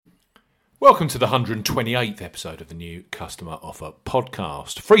Welcome to the 128th episode of the New Customer Offer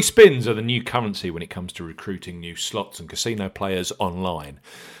podcast. Free spins are the new currency when it comes to recruiting new slots and casino players online.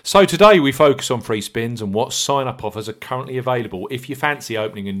 So today we focus on free spins and what sign-up offers are currently available if you fancy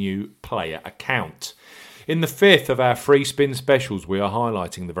opening a new player account. In the fifth of our free spin specials, we are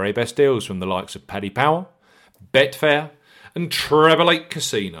highlighting the very best deals from the likes of Paddy Power, Betfair and Treble 8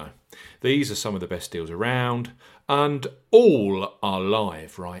 Casino. These are some of the best deals around, and all are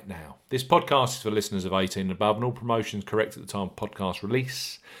live right now. This podcast is for listeners of 18 and above, and all promotions correct at the time of podcast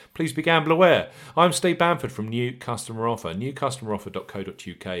release. Please be gamble aware. I'm Steve Bamford from New Customer Offer.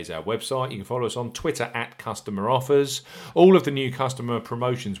 newcustomeroffer.co.uk is our website. You can follow us on Twitter at Customer Offers. All of the new customer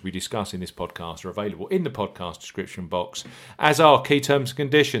promotions we discuss in this podcast are available in the podcast description box, as are key terms and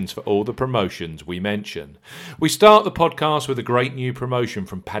conditions for all the promotions we mention. We start the podcast with a great new promotion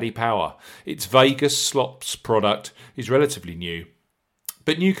from Paddy Power. Its Vegas slots product is relatively new,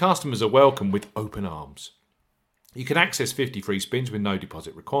 but new customers are welcome with open arms. You can access 50 free spins with no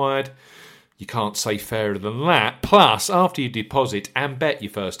deposit required. You can't say fairer than that. Plus, after you deposit and bet your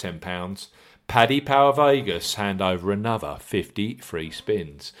first £10, Paddy Power Vegas hand over another 50 free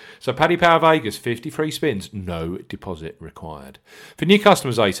spins. So Paddy Power Vegas, 50 free spins, no deposit required. For new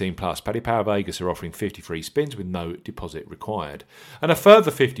customers 18 plus, Paddy Power Vegas are offering 50 free spins with no deposit required, and a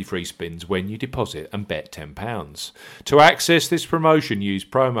further 50 free spins when you deposit and bet £10. To access this promotion, use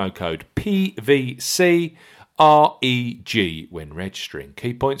promo code PVCREG when registering.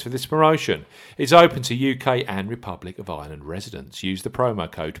 Key points for this promotion: it's open to UK and Republic of Ireland residents. Use the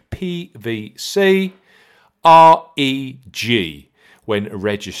promo code PVCREG when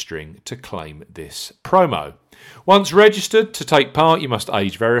registering to claim this promo. Once registered to take part, you must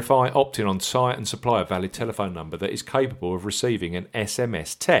age verify, opt in on site and supply a valid telephone number that is capable of receiving an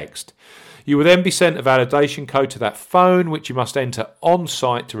SMS text. You will then be sent a validation code to that phone, which you must enter on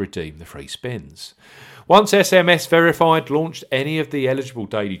site to redeem the free spins. Once SMS verified, launch any of the eligible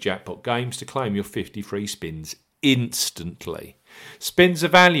daily jackpot games to claim your 50 free spins instantly. Spins are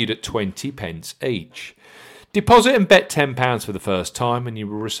valued at 20p each. Deposit and bet £10 for the first time and you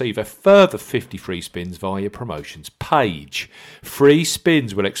will receive a further 50 free spins via your promotions page. Free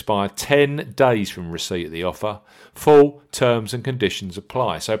spins will expire 10 days from receipt of the offer. Full terms and conditions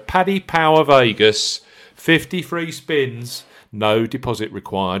apply. So Paddy Power Vegas, 50 free spins, no deposit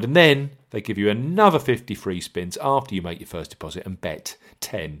required, and then they give you another 50 free spins after you make your first deposit and bet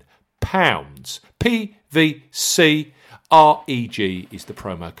 £10. PVCREG is the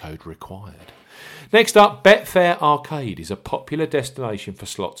promo code required. Next up, Betfair Arcade is a popular destination for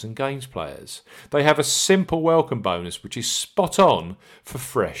slots and games players. They have a simple welcome bonus which is spot on for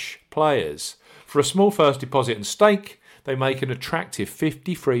fresh players. For a small first deposit and stake, they make an attractive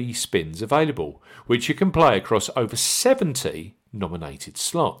 50 free spins available, which you can play across over 70 nominated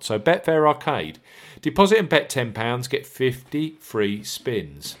slots. So Betfair Arcade, deposit and bet £10, get 50 free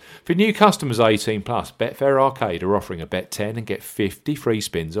spins. For new customers 18 plus, Betfair Arcade are offering a bet 10 and get 50 free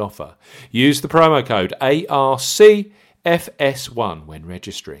spins offer. Use the promo code ARCFS1 when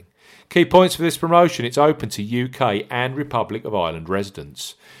registering. Key points for this promotion: it's open to UK and Republic of Ireland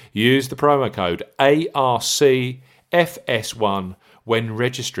residents. Use the promo code ARCFS1 when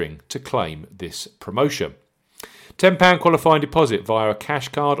registering to claim this promotion. £10 qualifying deposit via a cash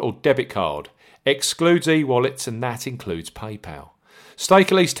card or debit card. Excludes e-wallets and that includes PayPal.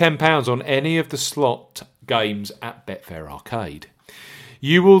 Stake at least £10 on any of the slot games at Betfair Arcade.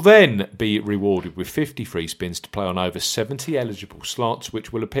 You will then be rewarded with 50 free spins to play on over 70 eligible slots,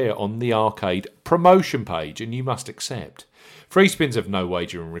 which will appear on the arcade promotion page, and you must accept. Free spins have no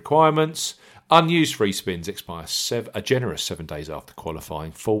wagering requirements. Unused free spins expire a generous 7 days after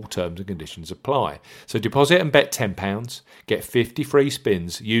qualifying. Full terms and conditions apply. So deposit and bet £10, get 50 free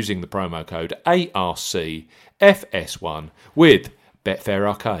spins using the promo code ARCFS1 with Betfair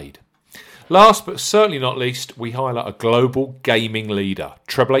Arcade. Last but certainly not least, we highlight a global gaming leader,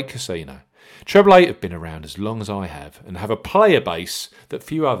 Treble 8 Casino. Treble 8 have been around as long as I have and have a player base that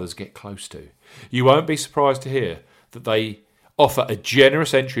few others get close to. You won't be surprised to hear that they offer a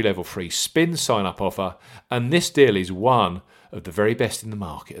generous entry-level free spin sign-up offer, and this deal is one of the very best in the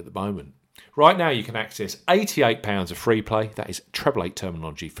market at the moment. Right now you can access £88 of free play, that is Treble 8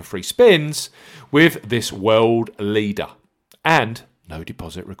 terminology for free spins, with this world leader, and no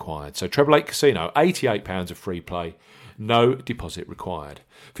deposit required. So Treble 8 Casino, £88 of free play, no deposit required.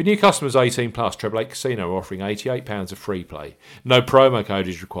 For new customers 18 plus, Treble 8 Casino are offering £88 of free play. No promo code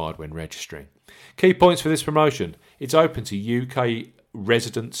is required when registering. Key points for this promotion: it's open to UK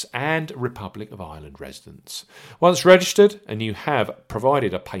residents and Republic of Ireland residents. Once registered and you have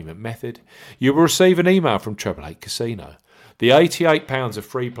provided a payment method, you will receive an email from Treble 8 Casino. The £88 of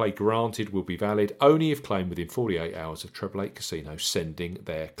free play granted will be valid only if claimed within 48 hours of 888 Casino sending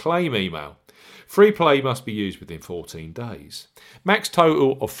their claim email. Free play must be used within 14 days. Max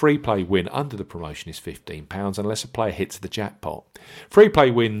total of free play win under the promotion is £15 unless a player hits the jackpot. Free play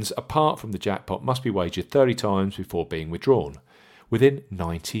wins apart from the jackpot must be wagered 30 times before being withdrawn, within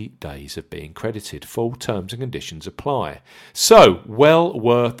 90 days of being credited. Full terms and conditions apply. So, well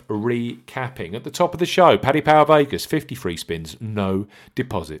worth recapping. At the top of the show, Paddy Power Vegas, 50 free spins, no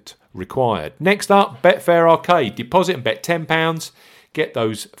deposit required. Next up, Betfair Arcade. Deposit and bet £10. Get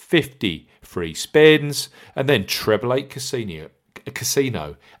those 50 free spins. And then 888 Casino.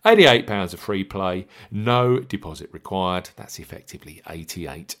 £88 of free play, no deposit required. That's effectively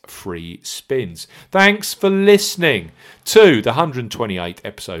 88 free spins. Thanks for listening to the 128th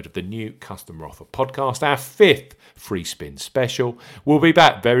episode of the new Customer Offer podcast, our 5th free spin special. We'll be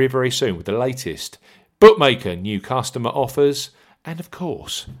back very, very soon with the latest bookmaker new customer offers and, of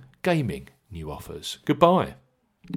course, gaming new offers. Goodbye.